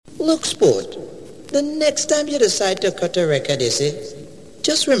Look, sport, the next time you decide to cut a record, you see,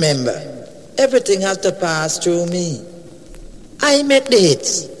 just remember, everything has to pass through me. I make the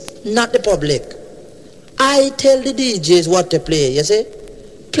hits, not the public. I tell the DJs what to play, you see.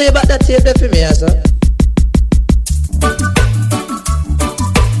 Play back that tape there for me, sir.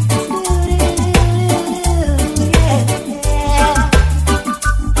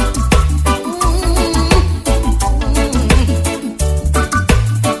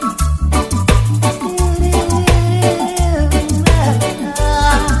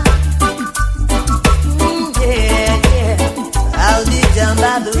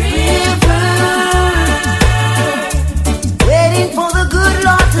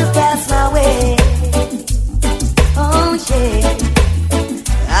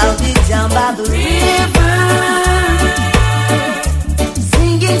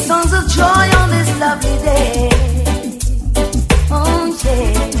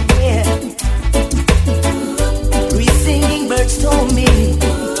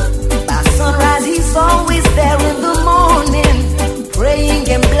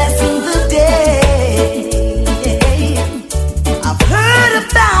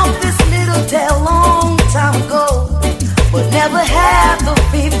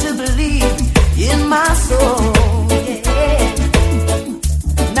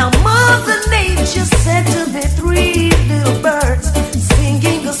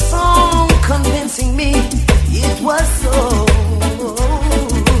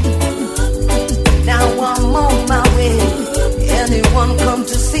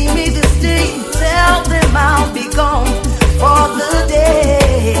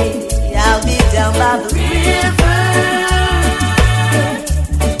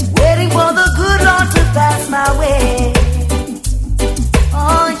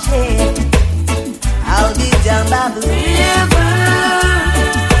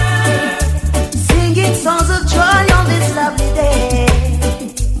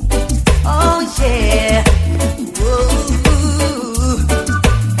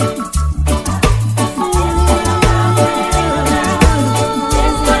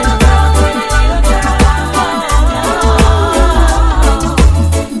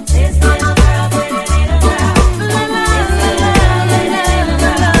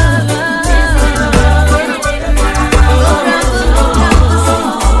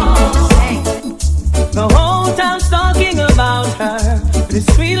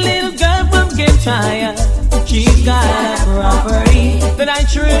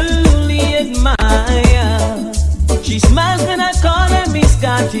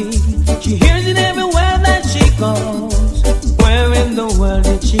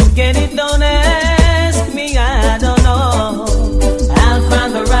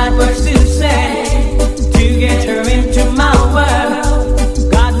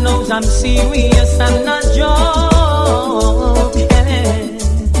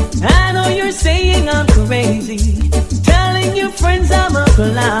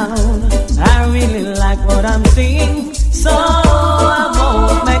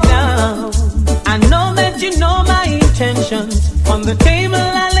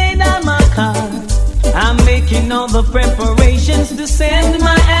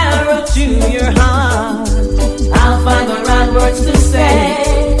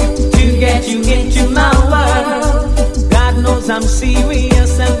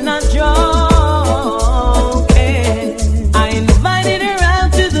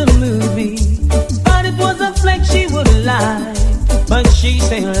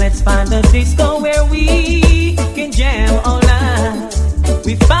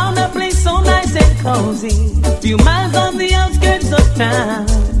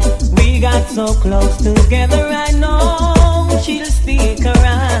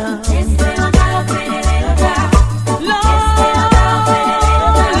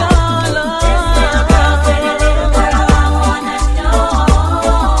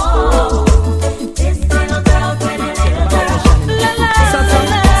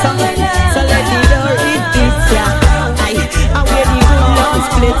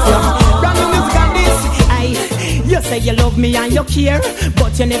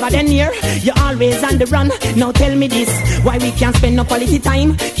 Quality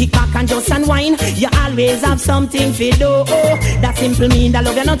time, kick back and just unwind. You always have something to do. That simple mean that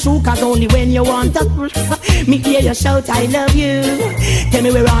love you not true, cause only when you want to me hear you shout I love you. Tell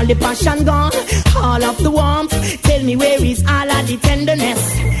me where all the passion gone, all of the warmth. Tell me where is all of the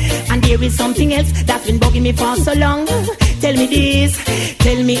tenderness. And there is something else that's been bugging me for so long. Tell me this,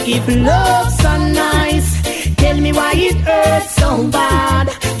 tell me if love's so nice. Tell me why it hurts so bad.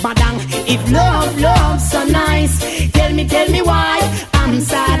 Badang, if love's so nice. Tell me why I'm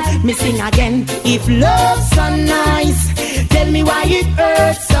sad. me sing again. If love's so nice, tell me why it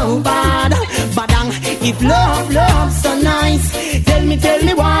hurts so bad. Badang, if love's so nice, tell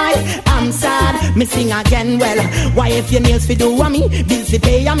me why I'm sad. Me sing again. Well, why if your nails fi do a me, bills fi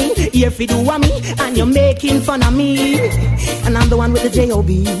pay a me, ear fi do a me, and you're making fun of me, and I'm the one with the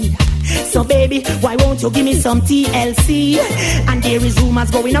J.O.B. So baby, why won't you give me some TLC? And there is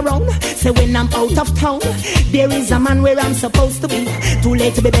rumors going around, say when I'm out of town, there is a man where I'm supposed to be. Too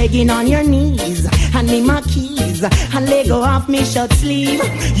late to be begging on your knees. Hand me my keys and let go off me shirt sleeve.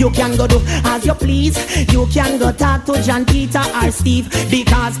 You can go do as you please. You can go talk to John, Peter or Steve.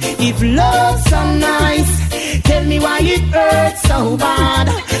 Because if love's so nice, tell me why it hurts so bad.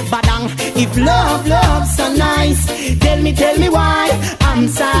 Badang, if love's so nice, tell me why I'm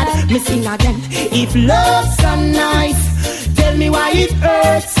sad. Me sing again. If love's so nice, tell me why it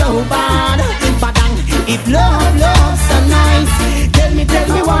hurts so bad. Badang, if love's so nice, tell me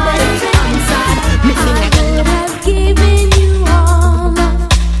why I'm sad. Me sing again. I would have given you all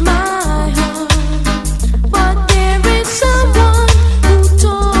my heart, but there is someone who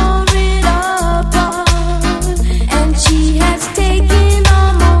tore it apart, and she has taken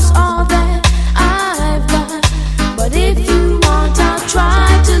almost all that I've got. But if you want, I'll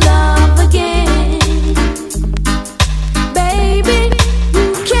try to love again. Baby, you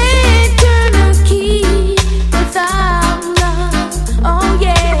can't turn a key without love. Oh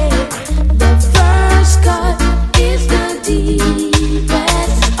yeah, the first cut is the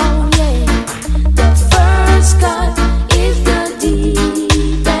deepest. Oh yeah, the first cut is the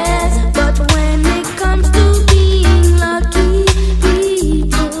deepest. But when it comes to being lucky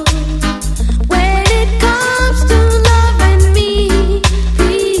people, when it comes to loving me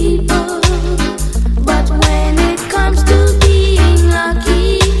people, but when it comes to being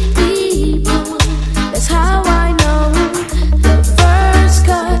lucky people, that's how I know the first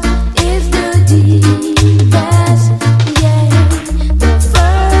cut is the deepest. Yeah, the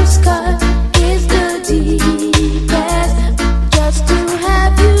first cut is the deepest. Just to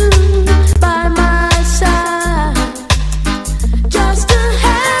have you by my side, just to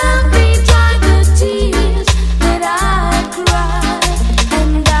help me dry the tears that I cry,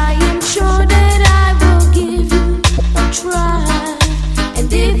 and I am sure that I will give you a try. And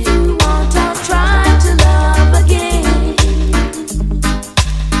if you want, I'll try to love again.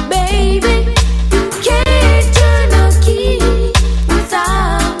 Baby, you can't turn a key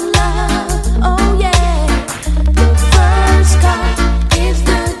without love. Oh yeah, the first cut is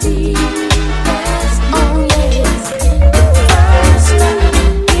the deepest. Oh yes, the first cut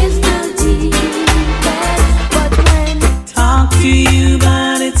is the deepest. But when Talk to you,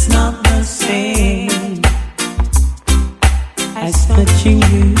 but it's not the same as touching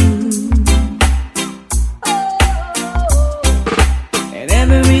you. And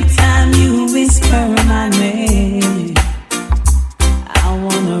every time you whisper my name, I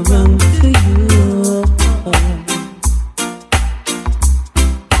wanna run to you.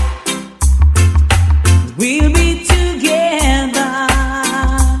 We'll be together,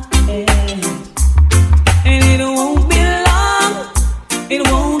 yes. And it won't be long, it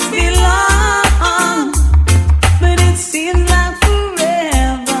won't be long, but it seems like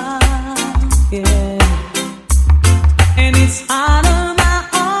forever, yeah. And it's hard on my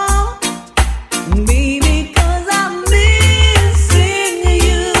own, baby, 'cause I'm missing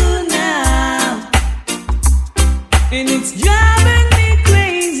you now. And it's driving me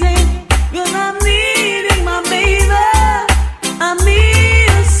crazy, 'cause I'm needing my baby. I'm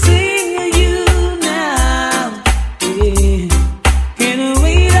missing you now, yeah. Can't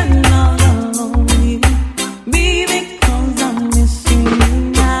wait another lonely, baby, 'cause I'm missing you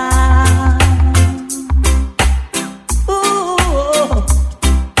now. Ooh,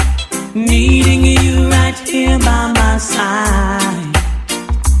 needing you right here by my side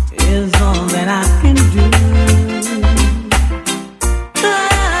is all that I can do.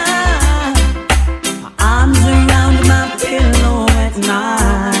 My arms around my pillow at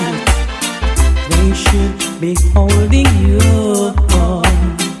night, they should be holding you.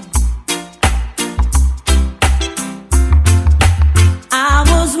 I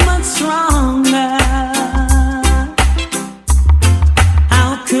was much stronger. How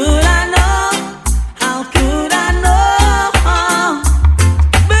could I know? How could I know?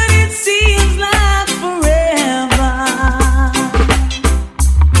 But it seems like forever,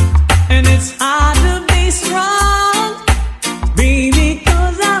 and it's hard to be strong, baby,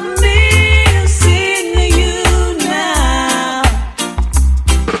 'cause I'm missing you now.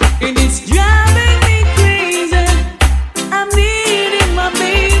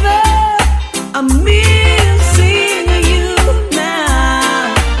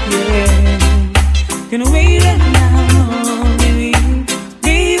 can wait right now, baby.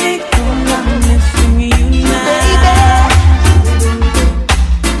 Baby, come on, listen to you now.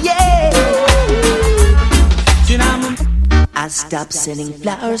 Yeah. I stopped sending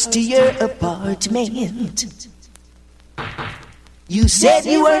flowers to your apartment. You said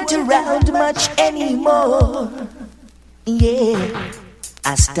you weren't around much anymore. Yeah.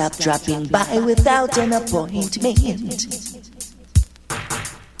 I stopped dropping by without an appointment.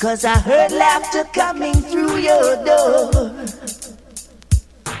 'Cause I heard laughter coming through your door.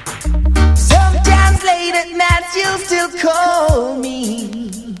 Sometimes late at night you'll still call me,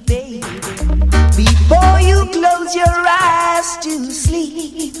 baby, before you close your eyes to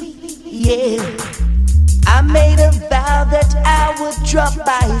sleep. Yeah, I made a vow that I would drop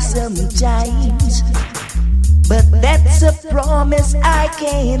by sometimes, but that's a promise I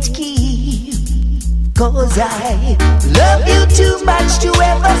can't keep. 'Cause I love you too much to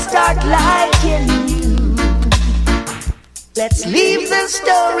ever start liking you. Let's leave the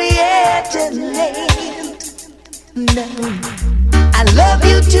story at an end. No, I love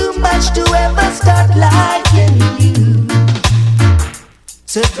you too much to ever start liking you.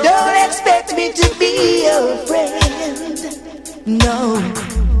 So don't expect me to be your friend. No,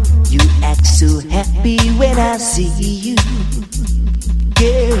 you act so happy when I see you,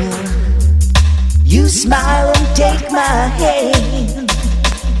 girl. You smile and take my hand.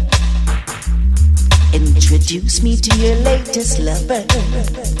 Introduce me to your latest lover.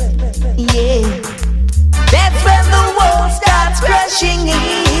 Yeah, that's when the world starts crushing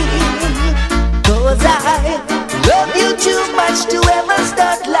in. 'Cause I love you too much to ever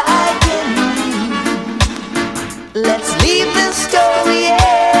start liking you. Let's leave the story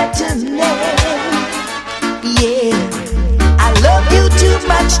at an end. Yeah, I love you too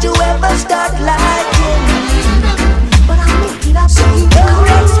much to ever start liking you. But I'll make it up, so don't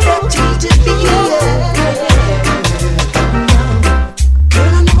expect me to be your friend. No,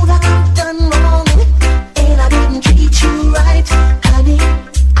 girl, I know that I've done wrong, and I didn't treat you right, honey.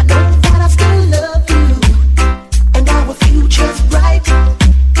 I know that I still love you, and our future's bright.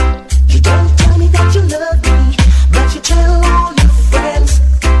 You don't tell me that you love me, but you tell all your friends.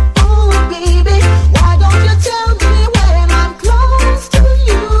 Oh, baby, why don't you tell me when I'm close to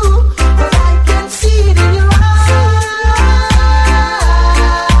you? 'Cause I can see it in your eyes,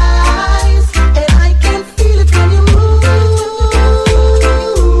 and I can feel it when you move.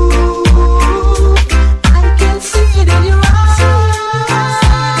 I can see it in your eyes,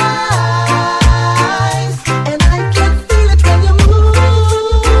 and I can feel it when you move.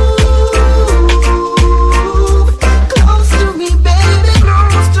 Close to me, baby,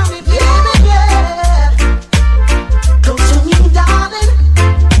 close to me, baby, yeah. Close to me, darling.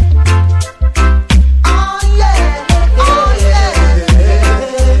 Oh yeah, oh yeah.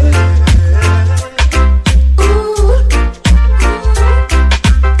 Ooh.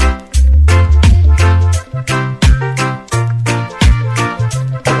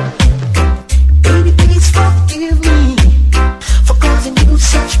 Baby, please forgive me for causing you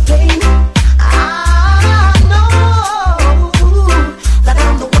such pain. I know that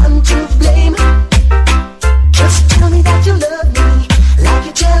I'm the one to blame. Just tell me that you love me, like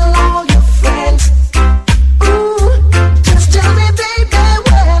you tell all your friends. Ooh, just tell me, baby,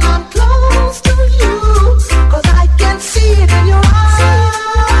 when I'm close to you, 'cause I can see it in your eyes,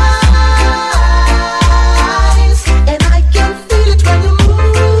 and I can feel it when you move.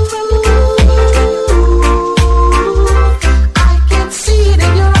 I can see it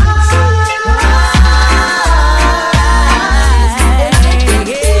in your eyes, and I can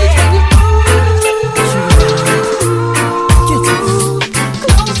feel it when you move.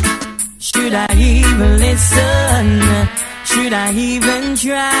 Should I even listen? Should I even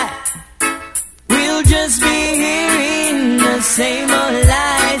try? We'll just be hearing the same old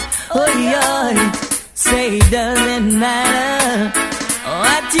lies. Oh, yeah. Say it doesn't matter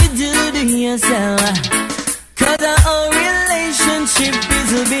what you do to yourself. 'Cause our whole relationship is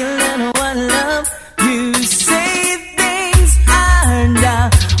built on one love. You say things aren't the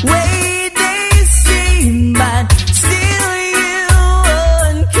way they seem, but still you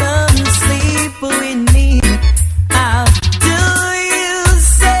won't come sleep with me. How do you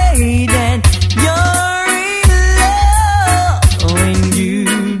say that you're in love when you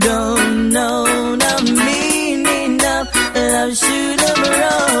don't know the meaning of love? Should have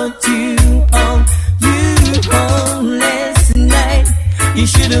brought you home last night. You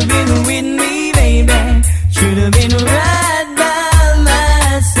should have been with me, baby. Should have been right by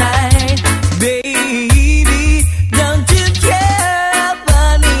my side, baby. Don't you care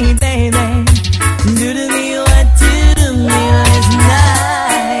about me, baby? Do to me what you do me last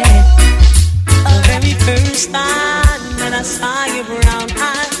night. Oh, baby,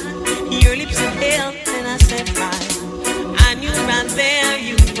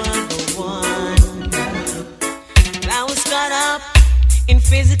 in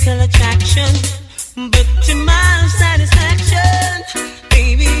physical attraction, but to my satisfaction,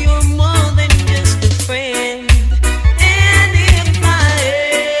 baby, you're more than just a friend. And if I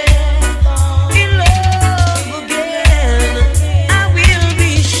am in love again, I will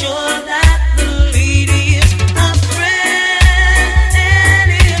be sure that the lady is a friend. And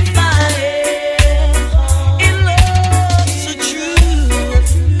if I am in love so true,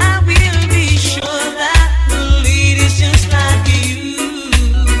 I will be sure that the lady's just like you.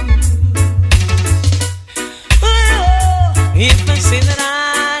 If I say that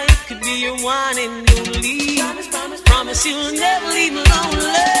I could be your one and only, promise you'll never leave me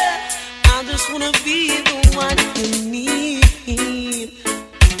lonely. I just wanna be the one you need.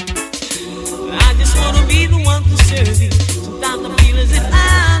 I just wanna be the one to serve you. Sometimes I feel as if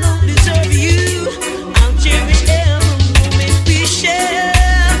I don't deserve you. I'll cherish every moment we share.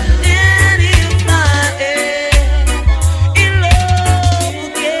 And if I am in love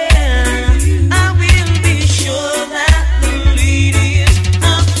again, I will be sure that the lady is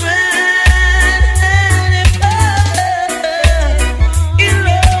a friend. And if I am in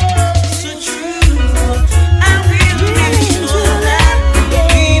love so true, I will be sure that the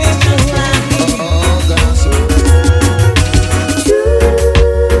lady's just like me.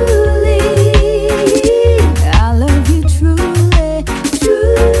 I love you truly,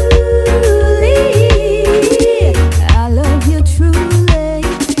 truly. I love you truly,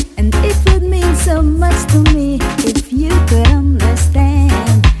 and it would mean so much to me if you could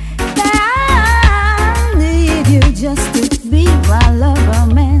understand that I need you just to be my lover,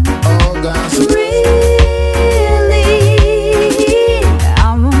 man. Really,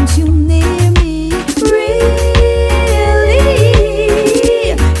 I want you near me. Really,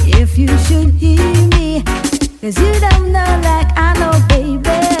 if you should hear me, 'cause you don't know like I know,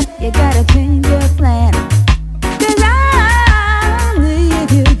 baby. You gotta change your plan, 'cause I need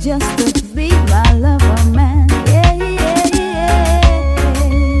you just to be my lover, man. Yeah, yeah, yeah.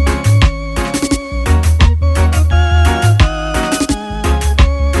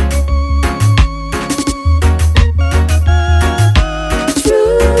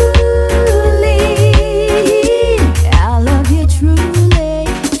 Truly, I love you truly,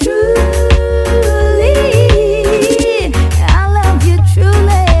 truly. I love you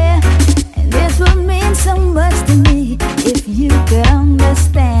truly, and this would mean so much to me if you could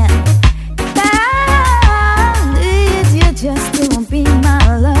understand that I need you just to be my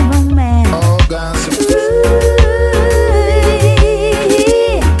lover, man. Truly,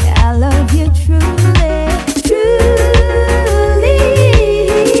 I love you truly, truly.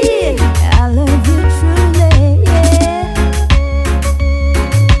 I love you truly, yeah.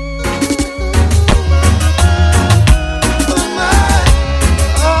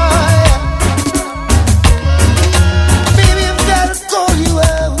 Baby, I've gotta call you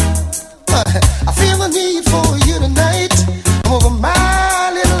out. I feel the need for you tonight. I'm over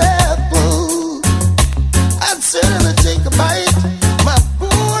my little apple. I'd certainly take a bite. My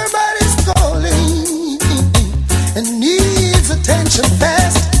poor body's calling and needs attention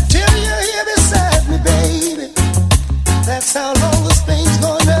fast. Till you're here beside me, baby. That's how long this thing's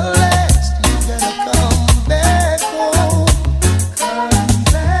gonna last. You gotta come back home. Come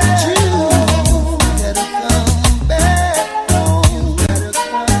back home. You gotta come back home. You gotta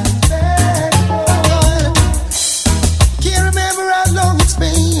come back home. Can't remember how long it's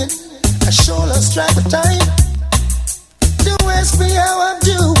been. I sure lost track of time. Don't ask me how I'm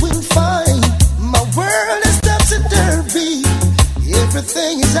doing, fine. My world is topsy-turvy.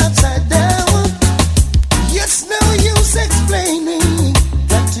 Everything is upside down. It's no use explaining.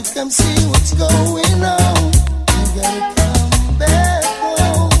 Got to come see what's going on. You gotta come back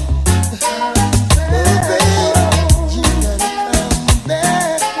home. Oh, baby, you gotta come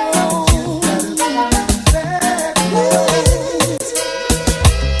back home. You gotta come back home.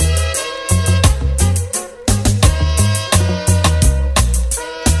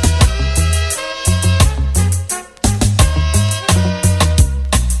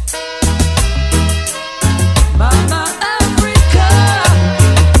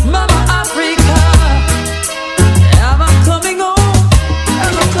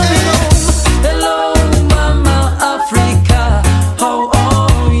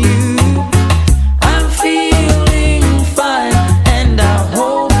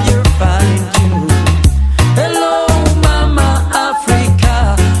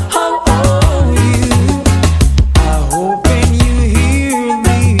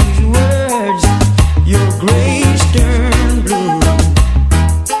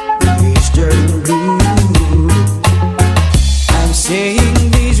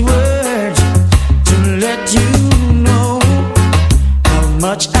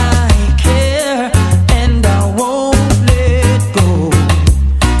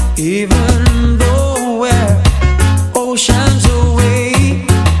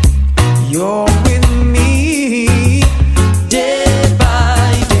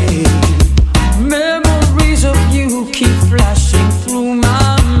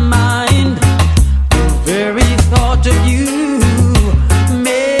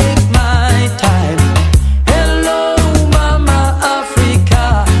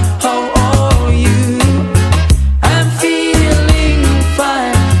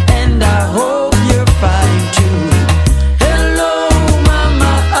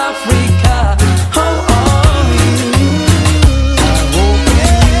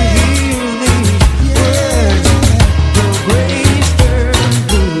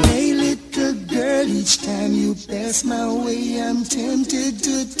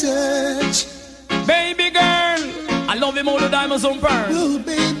 Amazon Prime. Oh,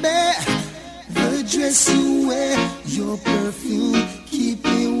 baby, the dress you wear, your perfume, keep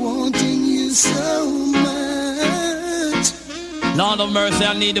me wanting you so much. Lord of mercy,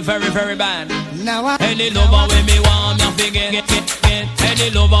 I need the very, very bad. Now I any lover with me warm, you forget, get. Any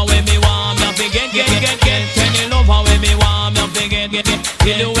lover with me warm, you forget, get. Any lover with me warm, you forget, get.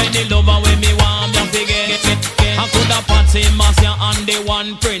 You do any lover with me warm, you forget, get. I could have party Marcia and the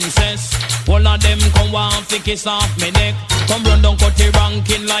one princess. All of them come want to kiss off me neck. Come run down cut the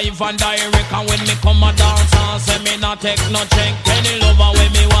ranking live and direct. And when me come a dance and say me not take no check. Any lover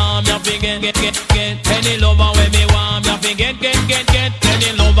with me warm, you forget, get. Any lover with me warm, you forget, get.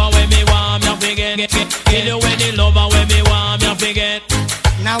 Any lover with me warm, you forget, get. You do any lover with me warm, you forget.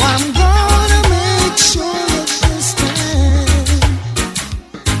 Now I'm gonna make sure that this time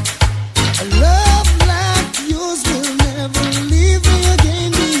a love like yours will never leave me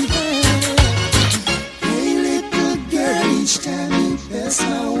again behind. Hey little girl, each time you pass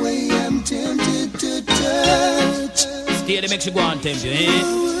my way I'm tempted to touch. Stay there, makes you go and tempt you, eh?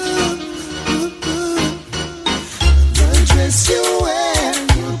 The dress you wear,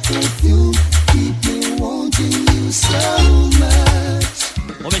 your perfume, keep me wanting you so much.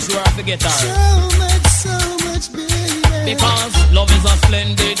 Oh, me sure I forget her. So much, baby. Because love is a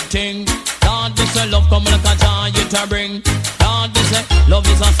splendid thing. Lord, this a love come like a joy it a bring. Lord, this a love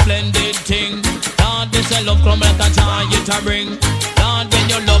is a splendid thing. Lord, this a love come like a joy it a bring. Lord, when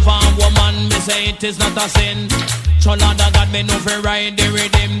you love a woman, me say it is not a sin. So Lord, I got me no for ride the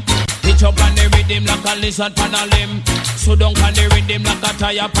rhythm. Pitch up on the rhythm like a lizard pan a limb. So down on the rhythm like a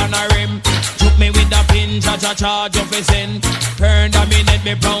tire pan a rim. Took me with a pin, charge of his sin. Burn a minute,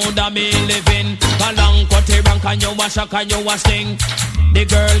 me proud of me living. Galang cut the rank and you wash and you wash sting. The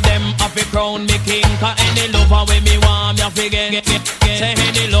girl them have a crown me king. Cause any lover with me want, you forget. Say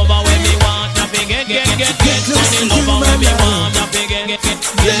any lover with me want, you forget. Any lover with me want, you forget.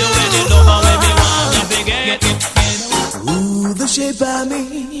 You know any lover with me want, you forget. Ooh, the shape of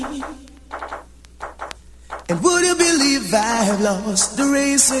me. And would you believe I have lost the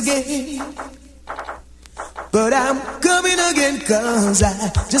race again? But I'm coming again, cause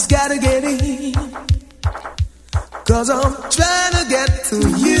I just gotta get in. Cause I'm trying to get to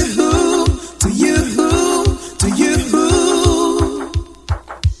you, to you, to you.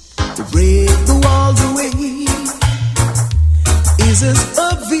 To break the walls away is as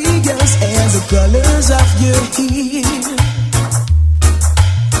obvious as the colors of your hair.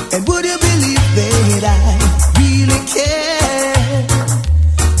 And would you believe that I really care?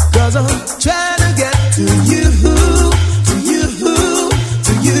 Cause I'm trying to get to you, to you,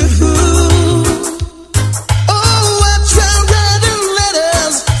 to you. Oh, I tried writing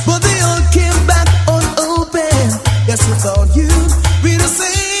letters, but they all came back unopened. Guess I thought you'd read the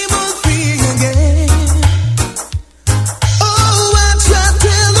same old thing again. Oh, I tried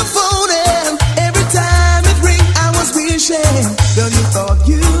telephoning, every time it rang I was wishing that you thought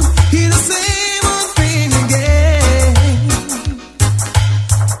you'd hear the same old thing again.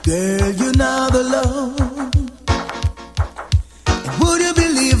 Girl, you're not alone. And would you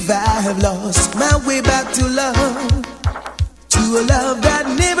believe I have lost my way back to love? To a love that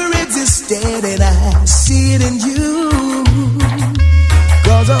never existed, and I see it in you.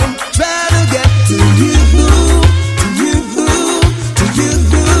 Cause I'm trying to get to you, to you, to you.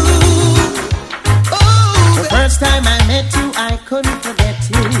 Oh, the first time I met you, I couldn't forget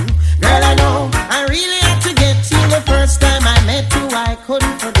you. Girl, I know I really had to get you. The first time I met you, I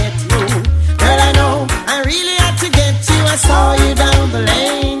couldn't forget you. Girl, I know I really had to get you. I saw you down the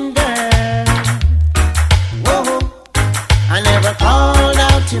lane, girl. Whoa, I never called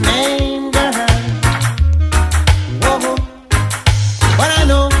out your name, girl. Whoa, but I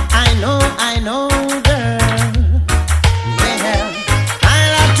know, girl. Well,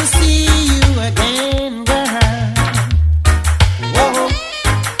 I'll have to see you again, girl. Whoa,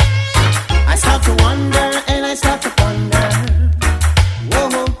 I start to wonder and I start to ponder.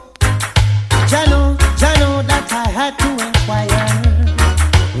 Whoa, Jano, that I had to inquire.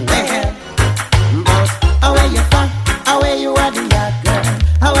 Well, but where you from? Where you are, the yard girl?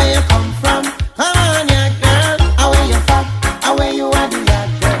 Where you come from? Come on, yard girl. Where you from? Where you are, the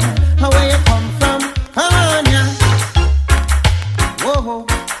yard girl? Where you come from? Come on, yard. Whoa,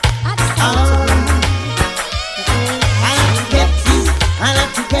 I have to get you. I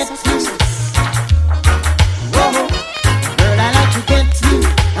have to get you. Whoa, girl, I like to get you.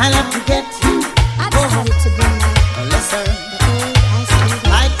 I love to get you. Whoa, listen,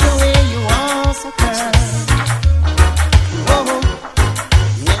 like the way you walk, girl. Whoa,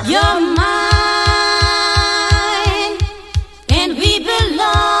 You're mine, and we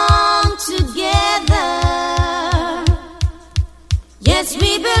belong together. Yes,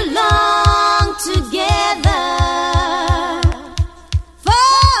 we belong together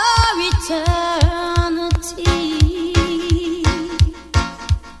for eternity.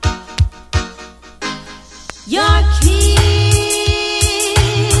 Your kiss,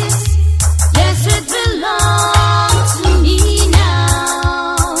 yes, it belongs to me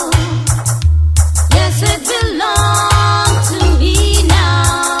now. Yes, it belongs to me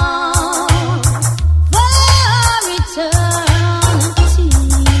now for eternity.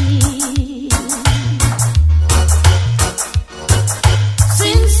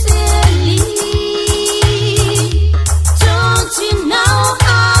 Sincerely, don't you know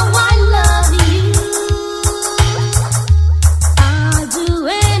how I love you? I'll do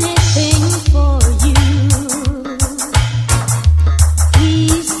anything for you.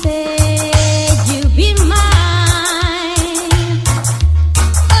 Please say you be mine.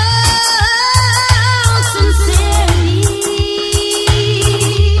 Oh, sincerely,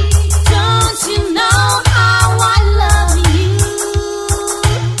 don't you know how I love you?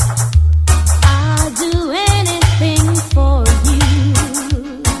 I'll do anything for you.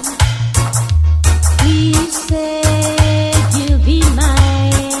 Please say you be mine.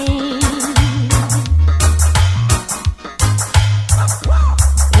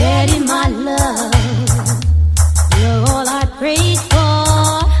 Daddy, my love, you're all I prayed for.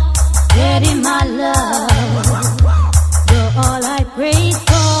 Daddy, my love, you're all I prayed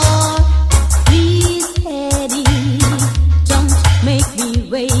for. Please, Eddie, don't make me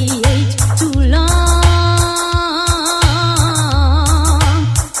wait too long.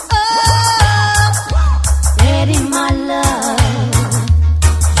 Oh, Eddie, my love,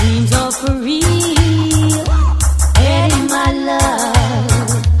 dreams are for real. Eddie, my love,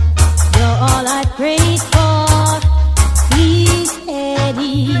 you're all I prayed for. Please,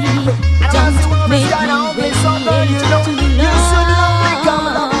 Eddie, don't make me wait too long.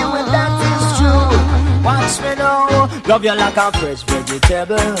 Watch me now, love you like a fresh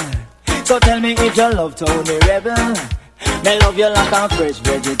vegetable. So tell me if you love Tony Rebel. Me love you like a fresh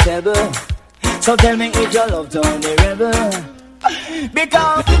vegetable. So tell me if you love Tony Rebel.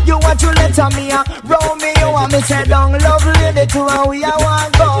 Because you want to let me roll me, you want me say down love lady to and we a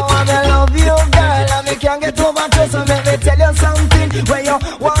want go. And I love you girl and me can't get over to, so let me tell you something where you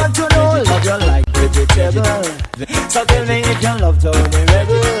want to know. Love you like vegetable. So tell me if you love Tony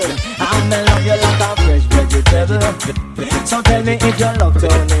Rebel. And I love you like a fresh vegetable. So tell me if you love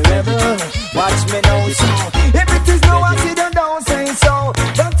Tony Rebel. Watch me now, so if it is no accident, don't say so.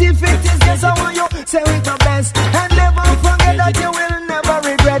 But if it is yes, I want you say it the best. And never forget that you will never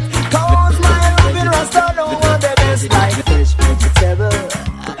regret. Cause my loving Rasta don't want the best like fresh vegetable.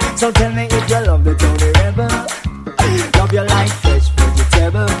 So tell me if you love the Tony Rebel. Love you like fresh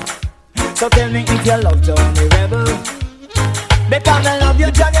vegetable. So tell me if you love Tony Rebel. Because I love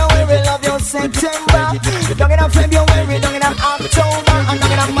you January, love you September. Down in a February, down in a October, and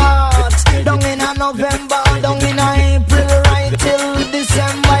down in a March, down in a November, down in a April, right till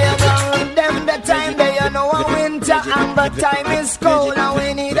December. You know them the time they you know a winter and the time is cold, and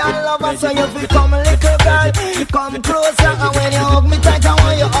we need a lover, so you become a little girl, come closer, and when you hug me tight, I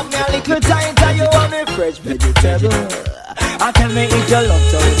want you hug me a little tighter. You want me fresh vegetable. I tell me if you love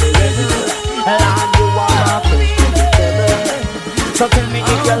Tony Rebel, and you want a fresh vegetable. So tell me if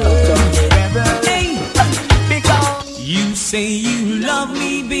you love Tony Rebel. Because you say you love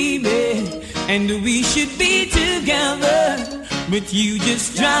me, baby, and we should be together. But you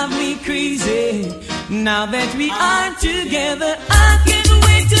just drive me crazy. Now that we are together, I can't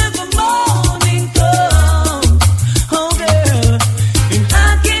wait till the morning comes. Oh girl, and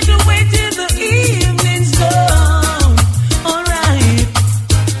I can't wait till the evening's done. Alright,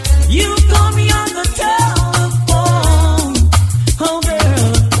 you call me on the telephone. Oh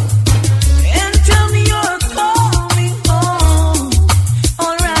girl, and tell me you're coming home.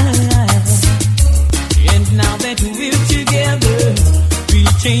 Alright, and now that we're together, we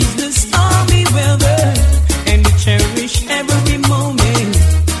change the stormy weather and we cherish every moment.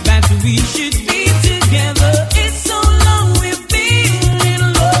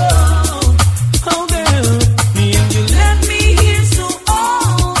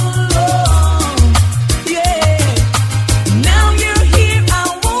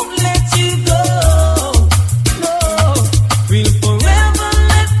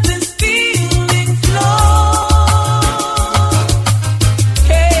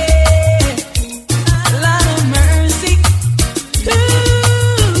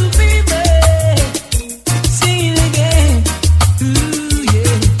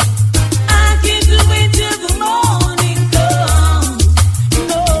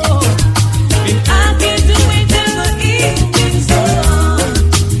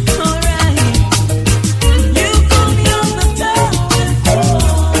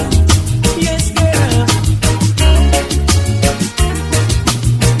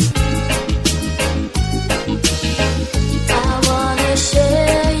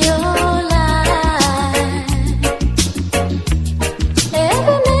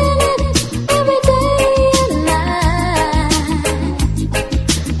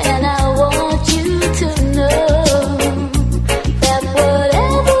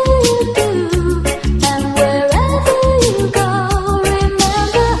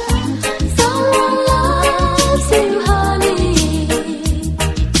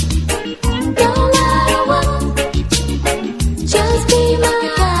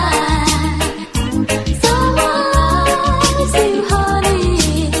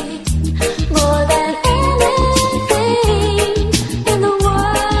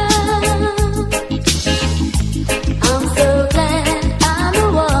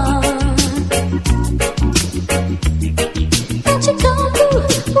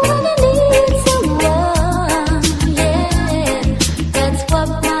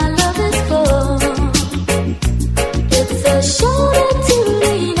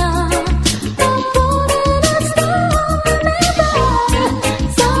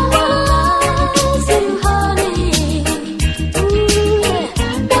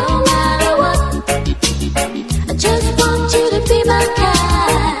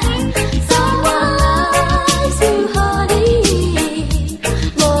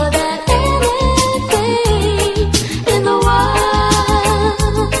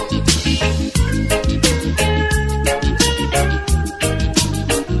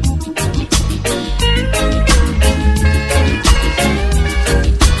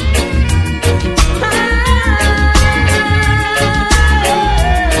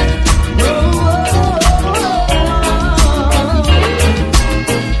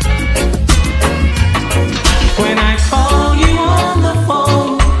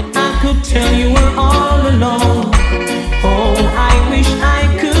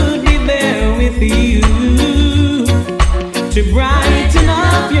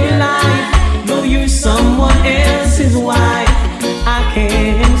 else's wife. I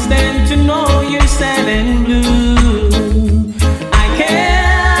can't stand to know you're sad and blue. I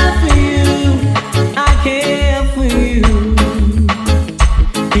care for you, I care for you.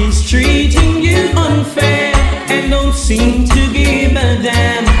 He's treating you unfair and don't seem to give a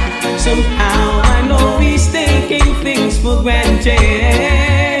damn. Somehow I know he's taking things for granted.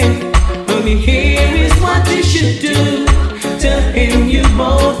 Only here is what you should do. Tell him you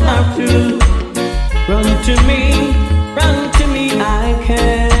both are through. Run to me, I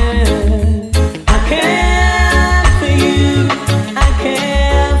care for you, I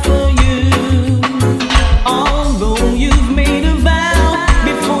care for you. Although you've made a vow,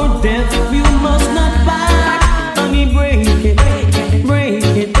 before death you must not part. Honey, break it, break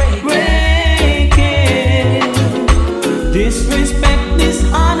it, break it. Disrespect,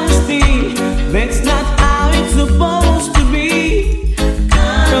 dishonesty, that's not how it's supposed to be.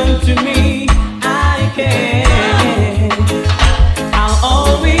 Come to me, I care. I'll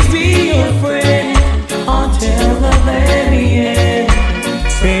always be your friend until the very end.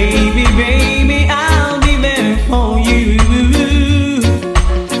 Baby, baby, I'll be there for you.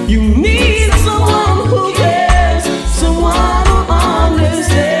 You need someone who cares, someone who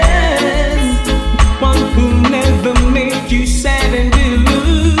understands, one who never make you sad and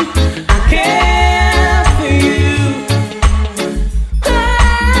blue. I care for you.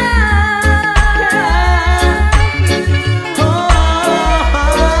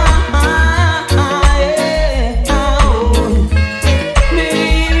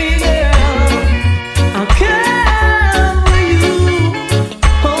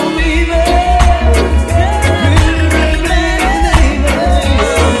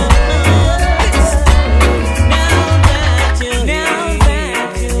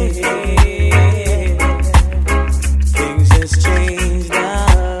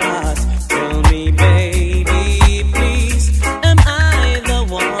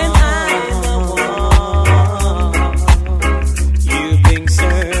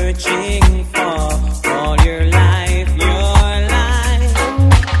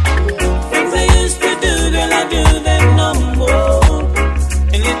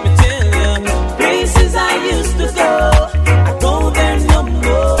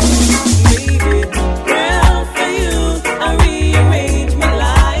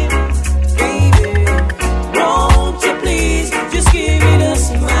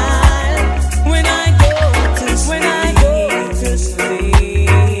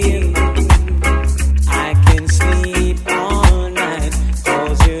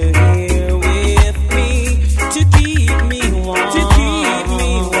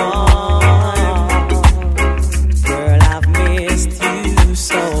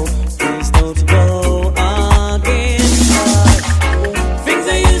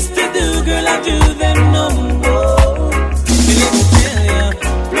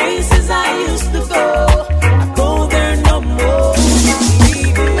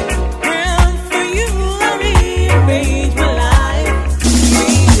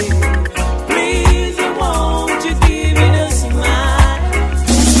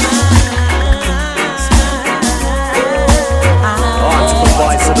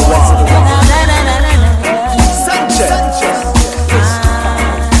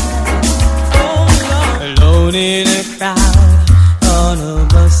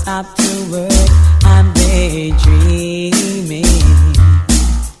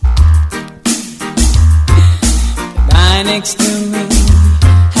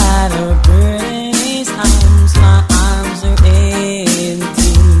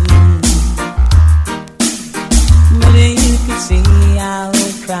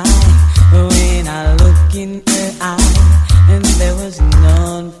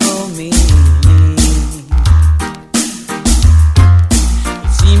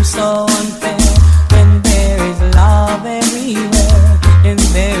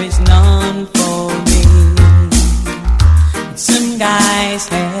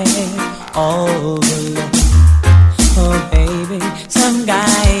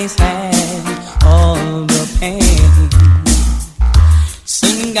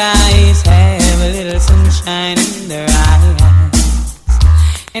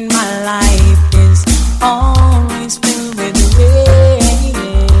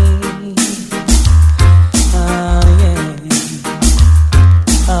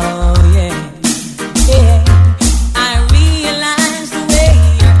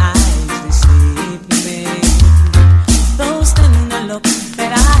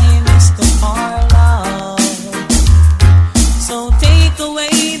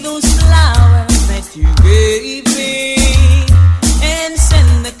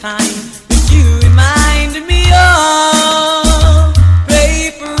 Kind that you reminded me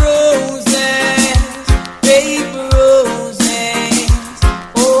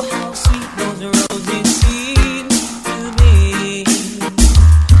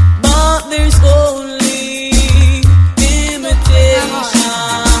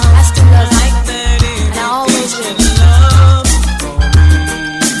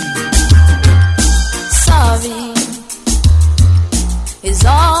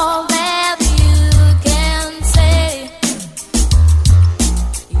all that you can say.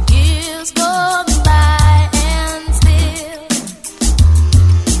 Years go by and still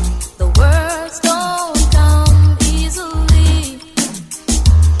the words don't come easily.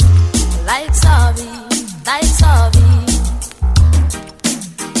 Like sorry,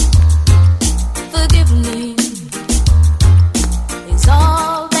 forgive me is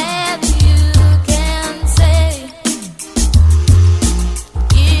all that you can say.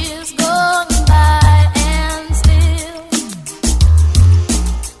 Years go by and still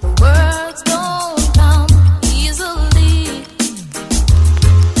the words don't come easily.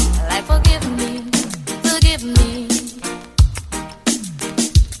 Like forgive me,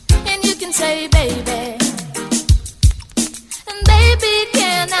 and you can say baby, and baby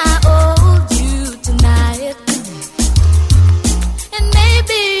can I hold you tonight? And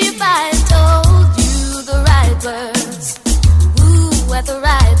maybe if I told you the right words, ooh, at the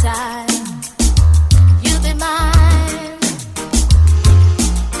right time, you'd be mine.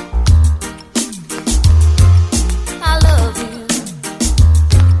 I love you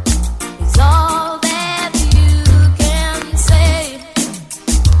is all that you can say.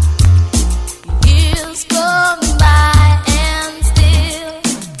 Years go by and still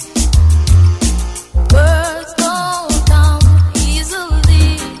words don't come easily.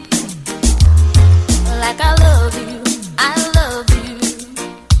 Like I love you,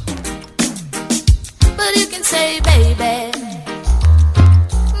 but you can say baby,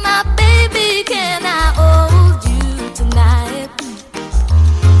 my baby, can I hold you tonight?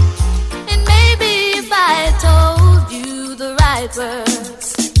 And maybe if I told you the right words,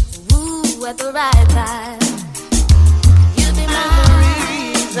 ooh, at the right time, you'd be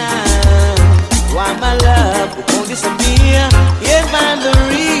mine. Reason why my love won't disappear. Yes, find the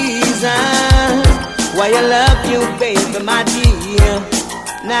reason why I love you, baby, my dear.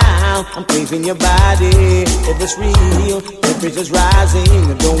 Now I'm craving your body. If it's real, temperature's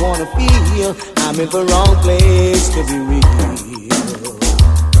rising. I don't wanna feel I'm in the wrong place to be real.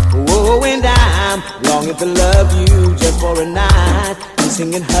 Oh, and I'm longing to love you just for a night.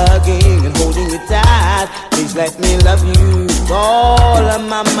 Kissing and hugging and holding you tight. Please let me love you with all of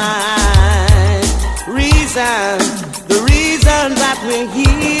my mind. The reason that we're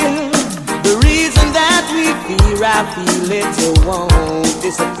here, the reason that we fear, I feel it won't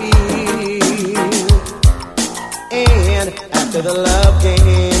disappear. And after the love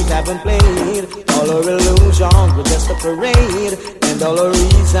games have been played, all our illusions were just a parade, and all our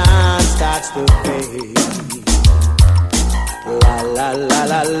reason starts to fade. La la la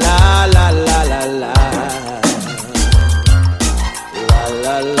la la la la la la. La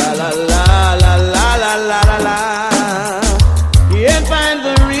la la la la la la la la la. And find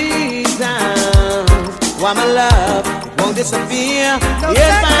the reasons why my love won't disappear.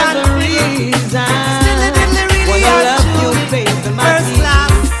 Yes, find the reason when I love you, baby, my First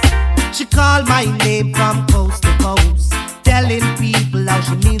class, she called my name from coast to coast, telling people how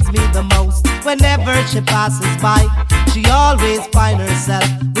she means me the most. Whenever she passes by, she always find herself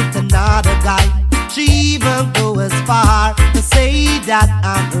with another guy. She even go as far to say that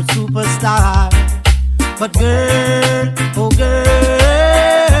I'm her superstar. But girl, oh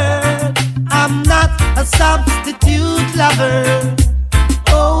girl, I'm not a substitute lover.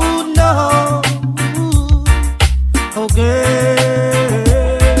 Oh no, oh girl,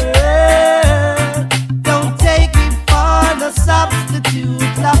 don't take me for the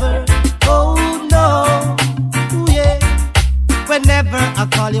substitute lover. Oh no, yeah. Whenever I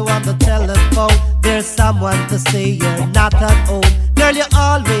call you on the telephone, there's someone to say you're not at home. Girl, you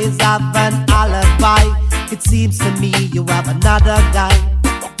always have an alibi. It seems to me you have another guy.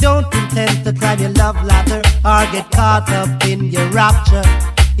 Don't intend to climb your love ladder or get caught up in your rapture.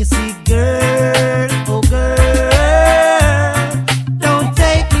 You see, girl, oh girl, don't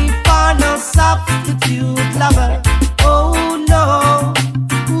take me for no substitute lover. Oh no,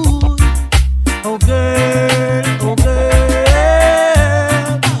 ooh, oh girl,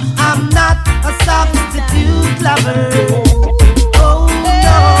 I'm not a substitute lover.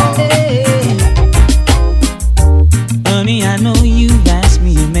 Honey, I know you've asked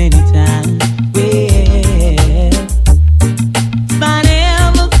me many times, well, if I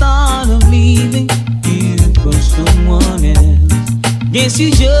never thought of leaving you for someone else. Guess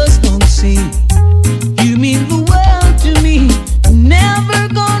you just don't see. You mean the world to me. Never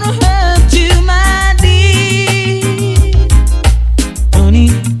gonna hurt you, my dear. Honey,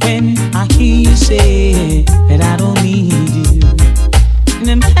 when I hear you say that I don't need you, and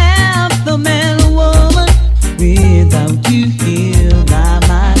I'm half the man or woman without you here by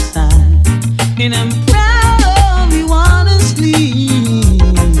my side, and I'm proud of you honestly.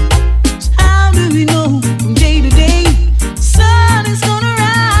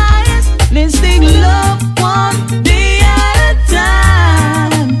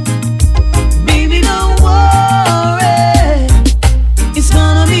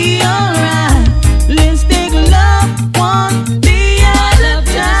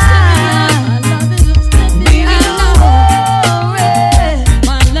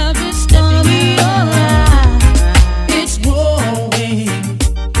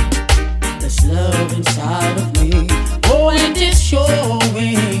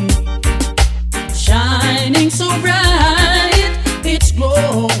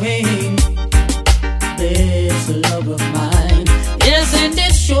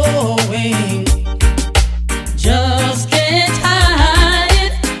 showing. Just can't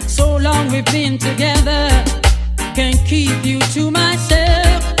hide. So long we've been together, can't keep you to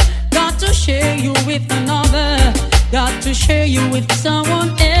myself. Got to share you with another, got to share you with someone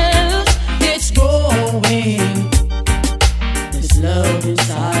else. It's growing, this love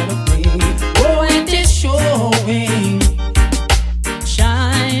inside of me. Oh, and it's showing,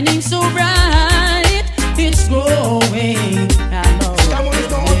 shining so bright. It's growing. I know.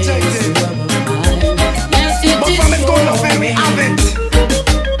 Yes, it is growing.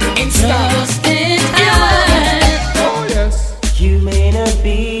 Just in time. Oh yes. You may not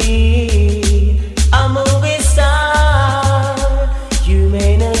be a movie star, you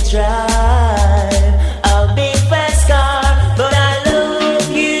may not drive a big fast car, but I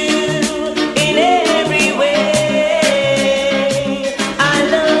love you in every way. I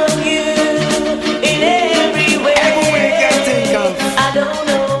love you in every way. Every way you can think of. I don't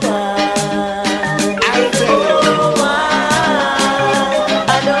know why. I'll tell you. Oh, why?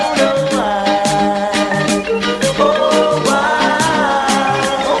 I don't know why. Oh, why?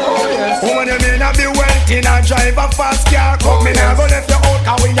 Woman, you may not be wealthy, not drive a fast car. Come me now go left the out,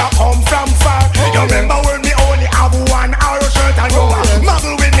 cause we a come from far. You remember when me only have one arrow shirt, and you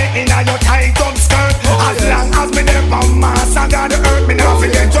muggle with me in your tight up skirt. As long as me never mass under the earth, me now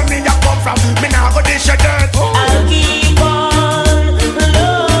forget where me a come from. Me now go dish your dirt. I'll keep on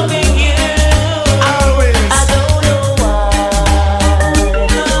loving you. Always. I don't know why.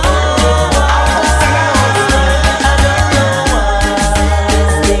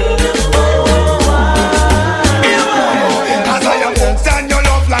 Cause I am hooked on your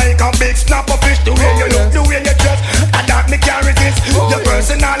love like a big snapper fish. The way you look, the way you dress, and that me carry this. Your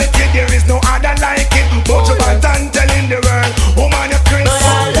personality, there is no other like it. But you bad and telling the world, woman, you're Chris. But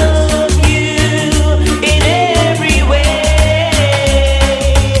I love you in every way.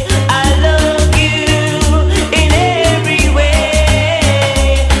 I love you in every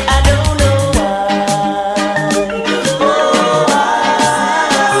way. I don't know why. Oh,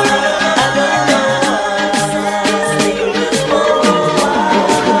 I don't know why.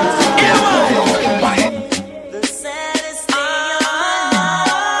 The saddest day of my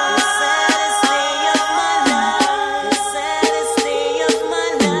life. The saddest day of my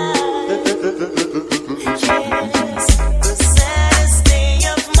life. Yes, the saddest day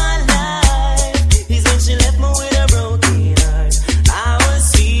of my life is when she left me with a broken heart. I was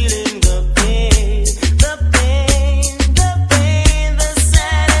feeling the pain, the pain, the pain. The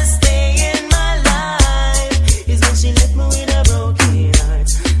saddest day in my life is when she left me with a broken heart.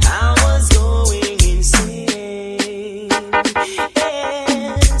 I was going insane.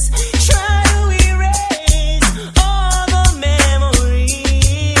 Yes, try to erase all the memories.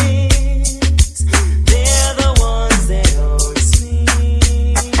 They're the ones that haunt me.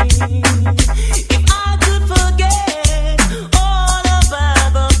 If I could forget all about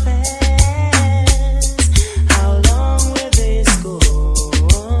the past, how long will this go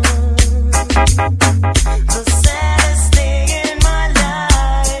on? The saddest day in my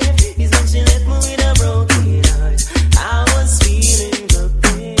life is when she left me with a broken heart. I was feeling the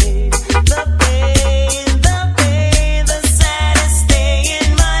pain, the pain, the pain. The saddest day in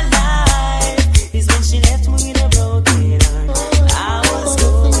my life is when she left me with a broken heart. I was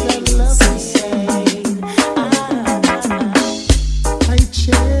going insane. I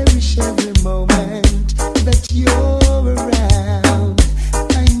cherish every moment that you're around.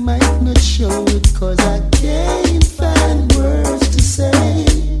 I might not show it cause I can't find words to say.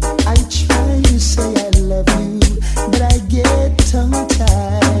 I try to say I love you, but I get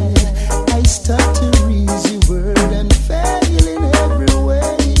tongue-tied. I start to read your word and fail in every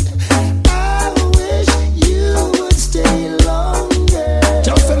way. I wish you would stay longer.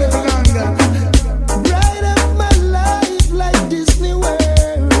 Just a little longer. Bright up my life like Disney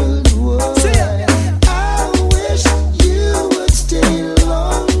World would. I wish you would stay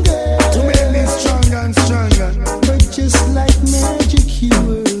longer. To make me stronger and stronger. But just like magic you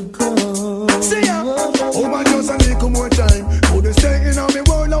were gone. See ya. Oh man, just a little more time. Put the stake in on me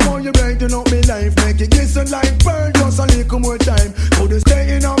world, I want you brighten up me life. Make it glisten like pearl, just a little more time. Put the stake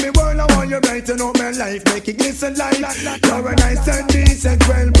in on me world, I want you brighten up my life. Make it glisten like you're a nice and decent,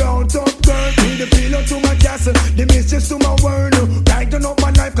 well brought up girl. Be the pillow to my castle, the mistress to my world. Brighten up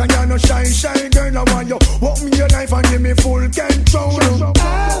my life, cause you're no shy, shy girl. I want you walk me your life and give me full control.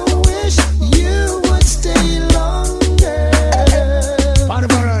 I wish you would stay longer. On the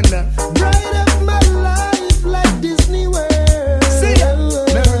veranda. Bright up my life like Disney World. See ya.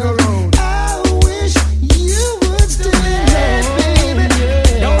 Merry go round. I wish you would stay longer.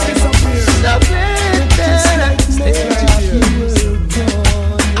 Don't disappear. Just like magic you were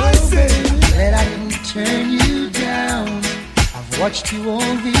gone. watched you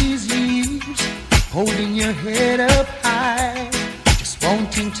all these years, holding your head up high, just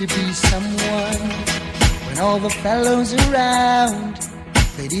wanting to be someone. When all the fellows around,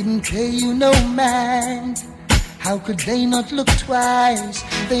 they didn't pay you no mind. How could they not look twice?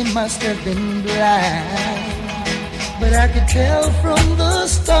 They must have been blind. But I could tell from the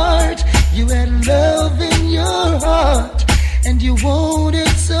start, you had love in your heart, and you wanted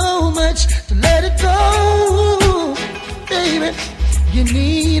so much to let it go. Baby, you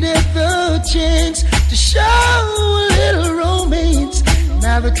needed the chance to show a little romance.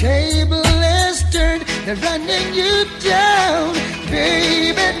 Now the table has turned, they're running you down.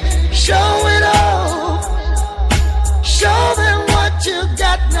 Baby, show it all. Show them what you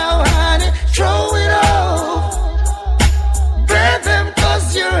got now, honey. Throw it off. Grab them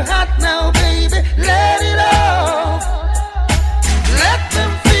 'cause you're hot now, baby. Let it off. Let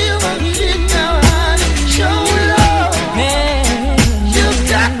them feel the heat now, honey. Show it off. You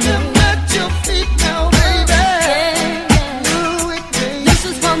got them at your feet now, baby. Do it, baby. This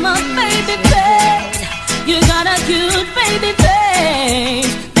is for my baby face. You got a cute baby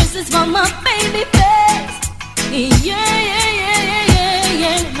face. This is for my baby face. Yeah.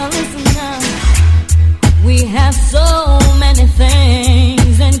 Now listen now. We have so many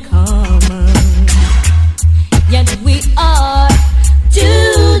things in common, yet we are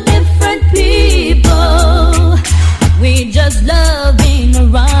two different people. We just love being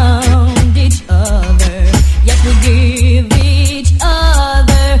around each other, yet we give each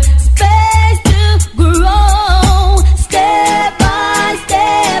other space to grow. Step by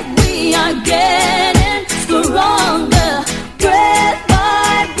step, we are getting stronger. Breath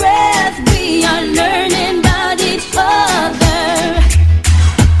by breath, we are learning about each other.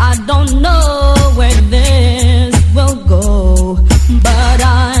 I don't know where this will go, but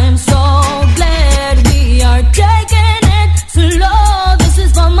I'm so glad we are taking it slow. This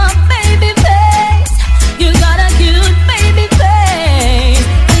is for my baby face. You got a cute baby face.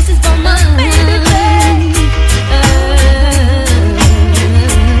 This is for my baby face.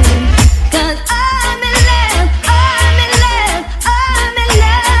 'Cause I'm in love, I'm in love, I'm in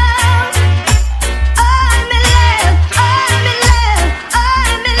love. I'm in love, I'm in love,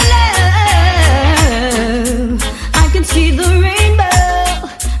 I'm in love. I can see the rainbow.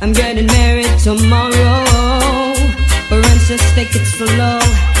 I'm getting married tomorrow. For instance, take it slow.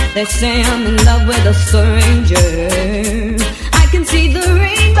 They say I'm in love with a stranger. I can see the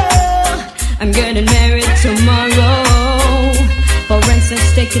rainbow. I'm getting married tomorrow. For instance,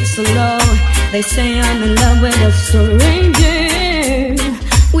 take it slow. They say I'm in love with a stranger.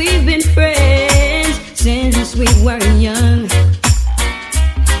 We've been friends since we were young.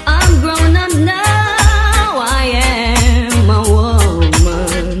 I'm grown up now, I am a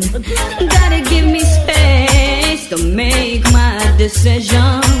woman. Gotta give me space to make my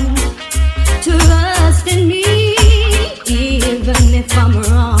decision. Trust in me, even if I'm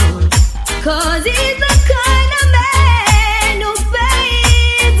wrong. 'Cause he's the kind of man who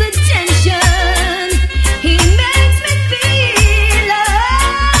pays attention. He makes me feel a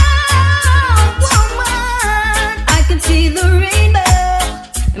woman. I can see the rainbow.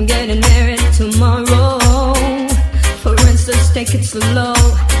 I'm getting married tomorrow. For instance, take it slow.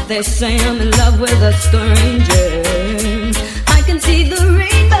 They say I'm in love with a stranger. I can see the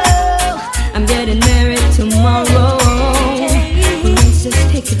rainbow. I'm getting married tomorrow. For instance,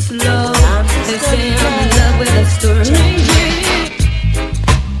 take it slow. They say I'm in love with a stranger.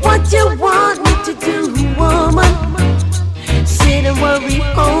 What you want me to do, woman? Sit and worry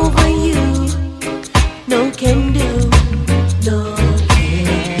over you. No can do, no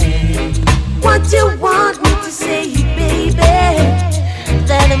can. What you want me to say, baby?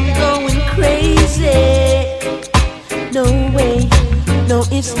 That I'm going crazy. No way, no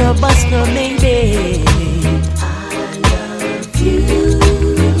ifs, no buts, no maybe. I love you.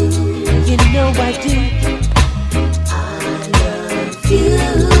 You know I do. I love you.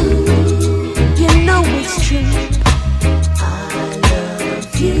 You know it's true. I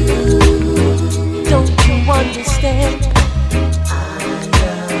love you. Don't you understand? I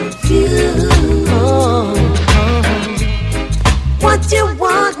love you. What you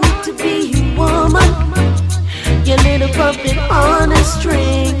want me to be, woman? Your little puppet on a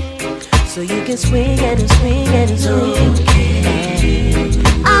string, so you can swing and swing and swing.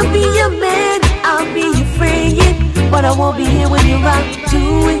 I'll be your man, I'll be your friend, but I won't be here when you're out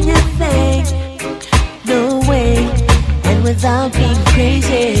doing your thing. No way, and without being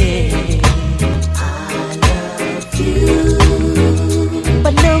crazy. I love you,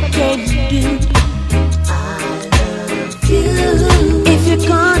 but no can you do. I love you. If you're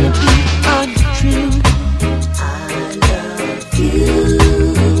gonna be untrue, I love you.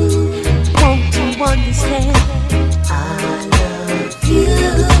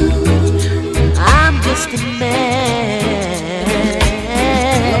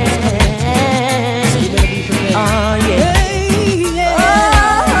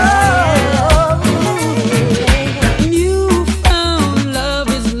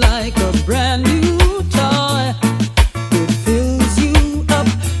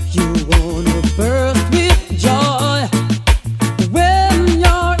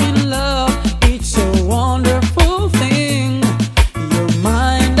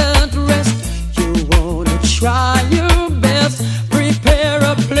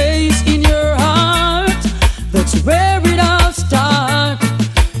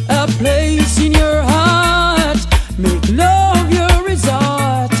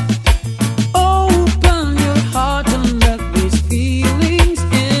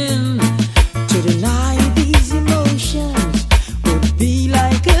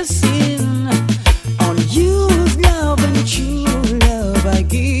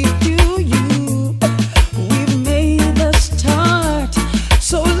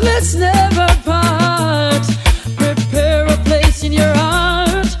 let's never part. Prepare a place in your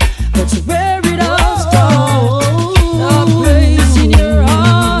heart. That's where it all starts. A place in your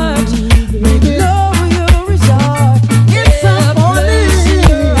heart. Make love your resort. It's a place in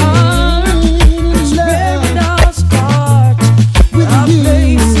your heart. That's where it all starts. A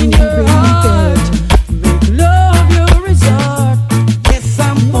place in your heart. Make love your resort. Yes,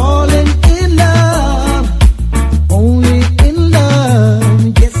 I'm falling in love. Only in love.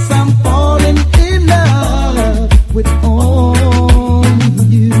 Yes, I'm falling in love with only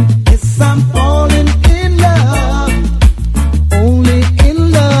you. Yes, I'm falling in love. Only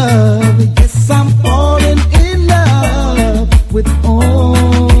in love. Yes, I'm falling in love with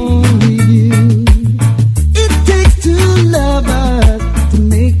only you. It takes two lovers to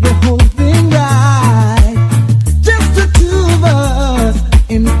make the whole thing right. Just the two of us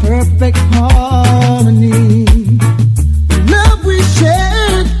in perfect harmony. The love we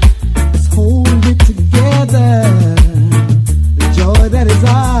shared, let's hold it together. The joy that is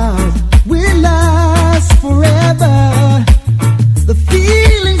ours will last forever. The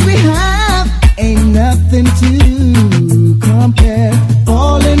feelings we have ain't nothing to compare.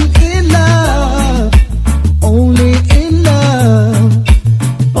 Falling in love, only in love.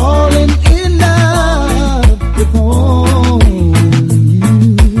 Falling in love with only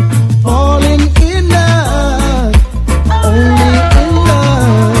you. Falling in love, only in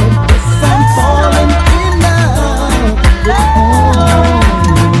love. Yes, I'm falling in love with only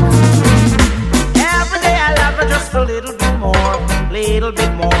you. Every day I love her just a little bit more, little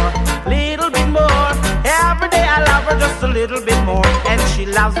bit more, little bit more. Every day I love her just a little bit more, and she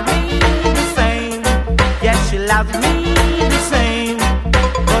loves me the same. Yes, she loves me the same.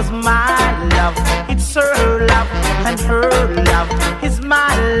 'Cause my love, it's her love, and her love is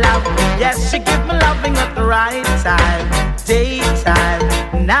my love. Yes, she gives me loving at the right time, daytime,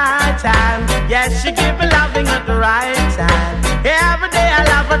 nighttime. Yes, she gives me loving at the right time. Every day I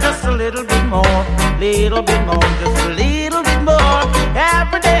love her just a little bit more, just a little bit more.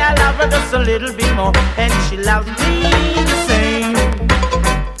 Every day I love her just a little bit more, and she loves me the same.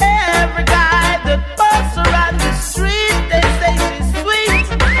 Every guy that walks around the street, they say she's sweet.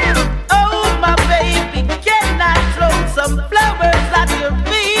 Oh, my baby, can I throw some flowers at your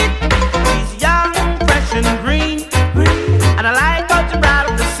feet? She's young, fresh and green, and I like how she brought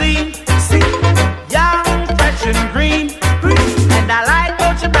up the scene. Young, fresh and green, and I like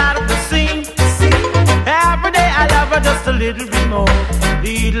how she brought up the scene. Every day I love her just a little bit more,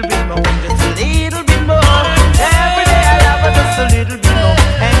 just a little bit more. Every day I love her just a little bit more,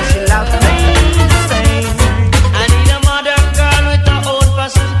 and she loves me the same. I need a modern girl with the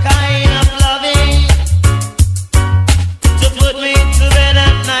old-fashioned kind of loving to put me to bed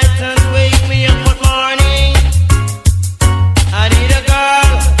at night and wake me up at morning. I need a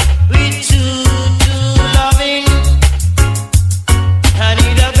girl with true loving. I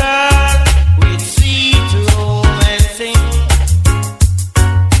need a girl with sweet romancing.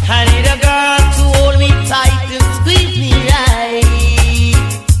 I need a girl to hold me tight and squeeze me right.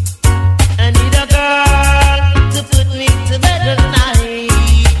 I need a girl to put me to bed at night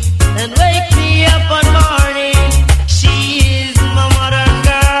and wake me up one morning. She is my modern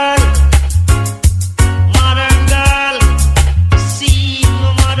girl. Modern girl. She's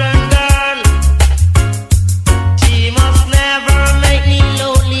my modern girl. She must never make me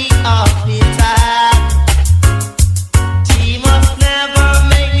lonely or feel tired. She must never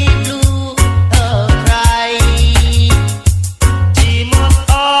make me blue or cry. She must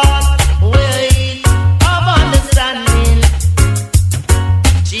always have understanding.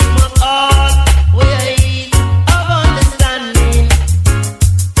 She must always have understanding.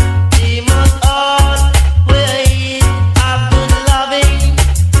 She must always have good loving.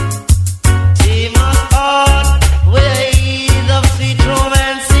 She must always have sweet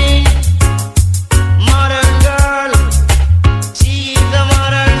romancing. Modern girl, she's a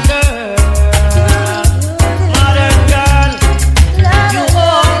modern girl. Modern girl, you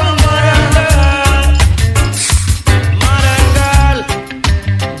are a modern girl. Modern girl,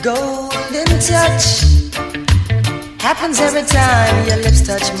 Golden touch happens every time your lips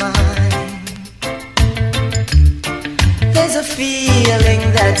touch mine. There's a feeling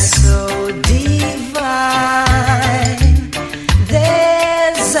that's so divine.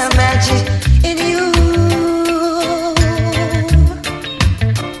 There's a magic in you.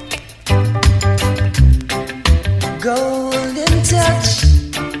 Golden touch.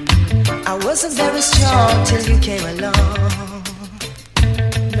 I wasn't very strong till you came along.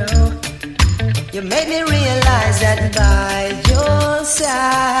 No, you made me realize that by your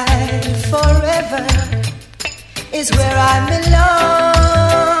side forever is where I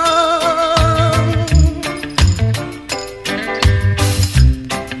belong.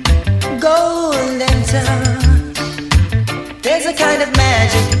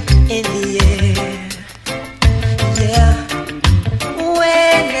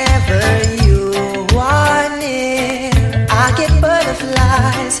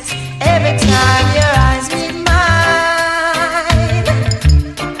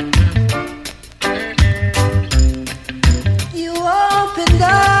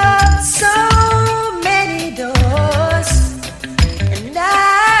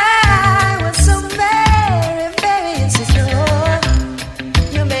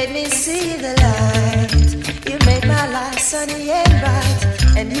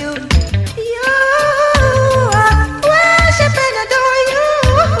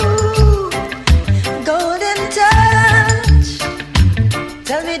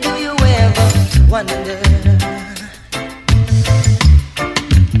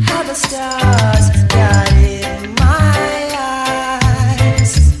 the stars guiding my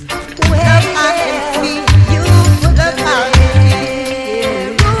eyes. Where I can feel you put the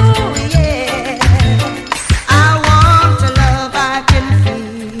fire. Oh yeah. I want a love I can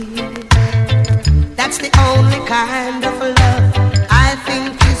feel. That's the only kind of love I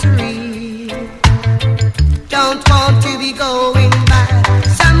think is real. Don't want to be going by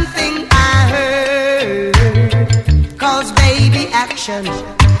something I heard. 'Cause baby, actions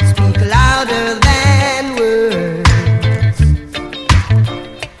speak louder than words.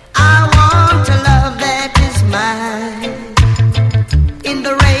 I want a love that is mine. In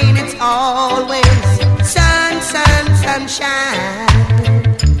the rain it's always sun, sun, sunshine.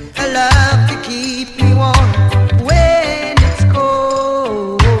 A love to keep me warm when it's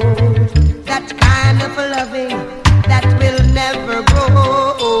cold. That kind of loving that will never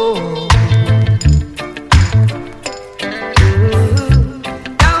grow old.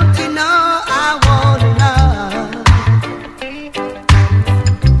 Don't you know I want love?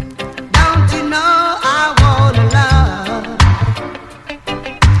 Don't you know I want love?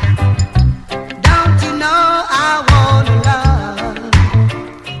 Don't you know I want love?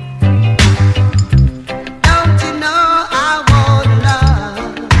 Don't you know I want love?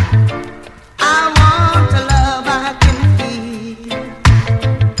 I want a love I can feel.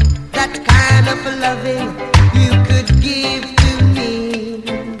 That kind of loving you could give to me.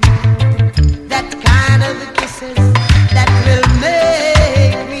 That kind of kisses that will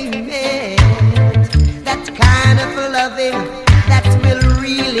make me mad. That kind of loving that will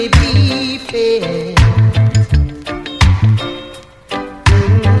really be fair.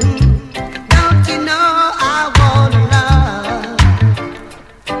 Don't you know I want love?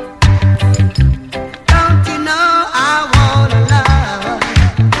 Don't you know I want love?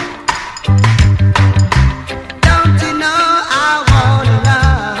 Don't you know I want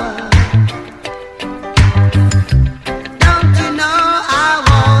love? Don't you know I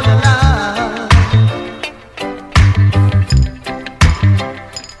want love?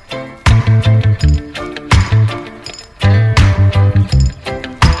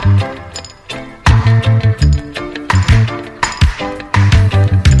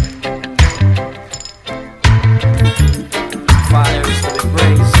 Fire is to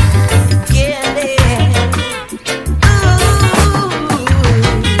embrace. Yeah, yeah.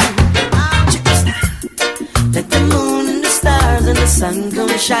 Let the moon and the stars and the sun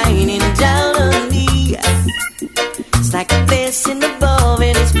come shining down on me. It's like a blessing above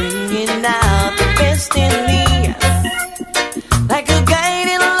and it's bringing out the best in me. Like a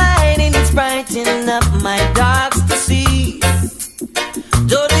guiding light and it's brightening up my dark to see.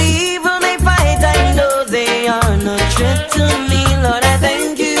 Though the evil they fight, I know they are no threat to me. Lord, I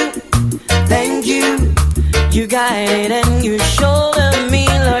thank you, thank you. You guide and you shoulder me.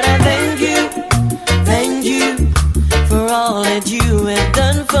 Lord, I thank you, thank you for all that you have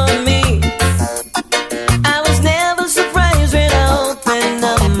done for me. I was never surprised when I opened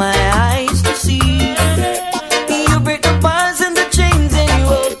up my eyes to see. You break the bars and the chains and you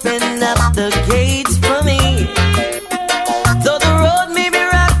open up the gates for me. Though the road may be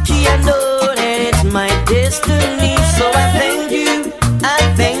rocky, I know that it's my destiny. So I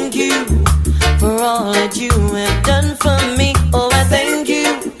thank you for all that you have done for me. Oh, I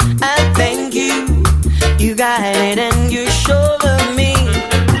thank you, you guide and you shoulder me.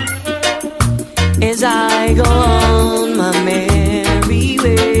 As I go on my merry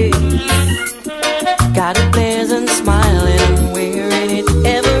way, got a pleasant smile and I'm wearing it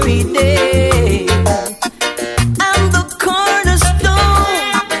every day. I'm the cornerstone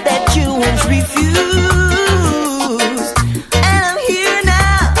that you once refused, and I'm here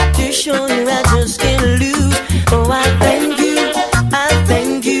now to show you I just can't lose. Oh, I thank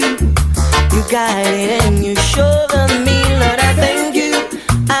you, you guide and you shoulder me. Lord, I thank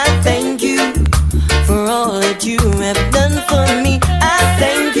you for all that you have done for me. I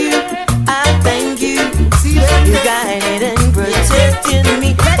thank you, you guided and protected me.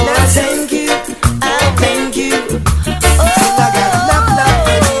 Oh, I thank you, oh,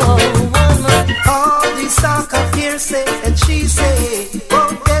 All this talk of hearsay and she say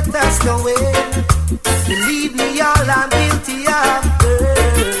won't get us nowhere. Believe me, all I'm guilty of,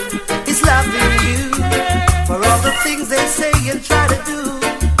 girl, is loving you. For all the things they say and try to do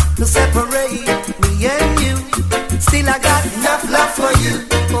to separate me and you, still I got enough love for you.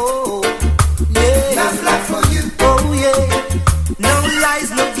 Oh, yeah, enough love for you. Oh, yeah. No lies,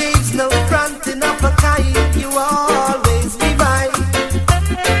 no games, no fronting of a kind. You always be mine.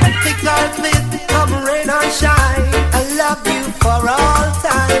 Thick or thin, come rain or shine, I love you for all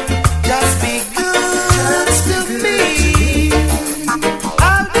time. Just be good to me.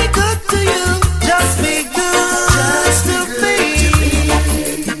 I'll be good.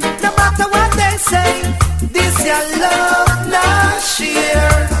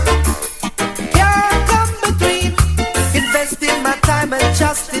 time and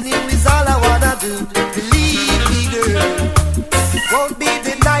trust in you is all I wanna do. Believe me, girl, won't be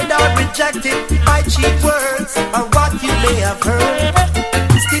denied or rejected by cheap words or what you may have heard.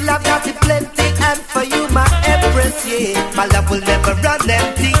 Still I've got it plenty, and for you my empress, yeah, my love will never run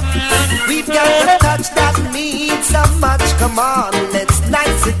empty. We've got a touch that means so much. Come on, let's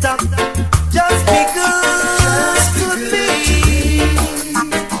nice it up. Just be good to me.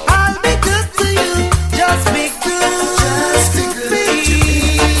 I'll be good to you. Just be good to me.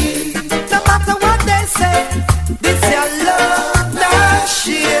 No matter what they say, this your love not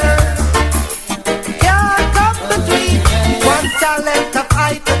share. Can't come between one talent of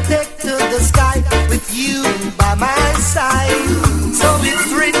I to take to the sky with you by my side. So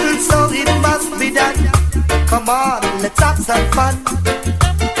it's written, so it must be done. Come on, let's have some fun.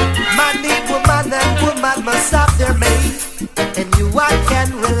 Man need woman and woman must have their mate. And you I can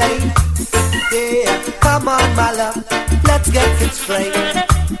relate. Yeah, come on my love, let's get it straight.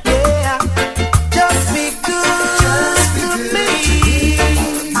 Yeah, just be good to me.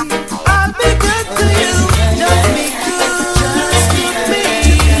 I'll be good to you. Just be good to me.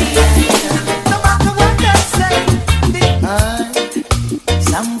 No matter what they say.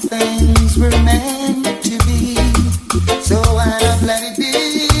 Some things were meant to be, so why not let it be?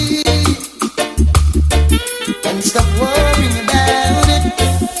 And stop worrying about it.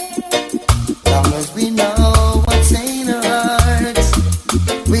 Long as we know what's in our hearts,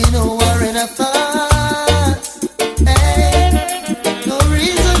 we know we're in our thoughts. Hey, no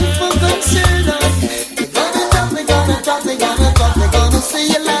reason for concern. They're gonna talk, they're gonna talk, they're gonna talk, they're gonna say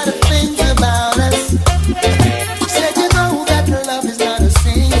a lot of things about us. Said you know that love is not a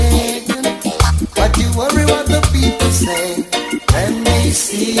sin, but you worry what the people say when they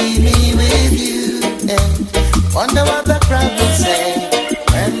see me with you. And wonder what the crowd will say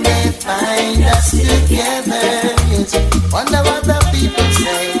when they find us together. Yes. Wonder what the people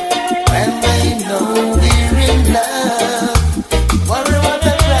say when they know we're in love. Worry what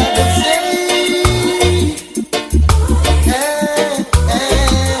the crowd will say. Hey, hey,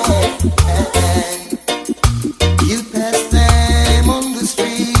 hey. You pass them on the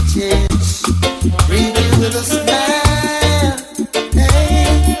street, yes. Greet you with a smile. Hey,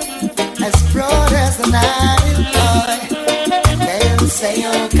 as broad as the night, boy. They'll say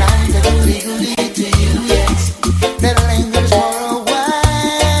all kinds of goody-goody to you, yes. They'll linger for a while.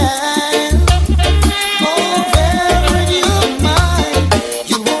 Oh, they're in your mind.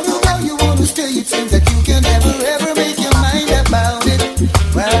 You wanna know, you wanna stay, it seems that you can never ever make your mind about it.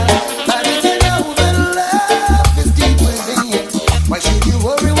 Well, but if you know that love is deep within you, why should you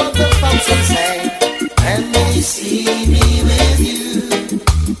worry what the folks will say when they see me with you?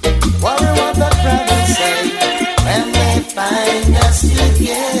 Worry what the crowd will say when they find us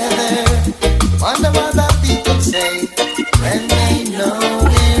together. Wonder what the people say when they know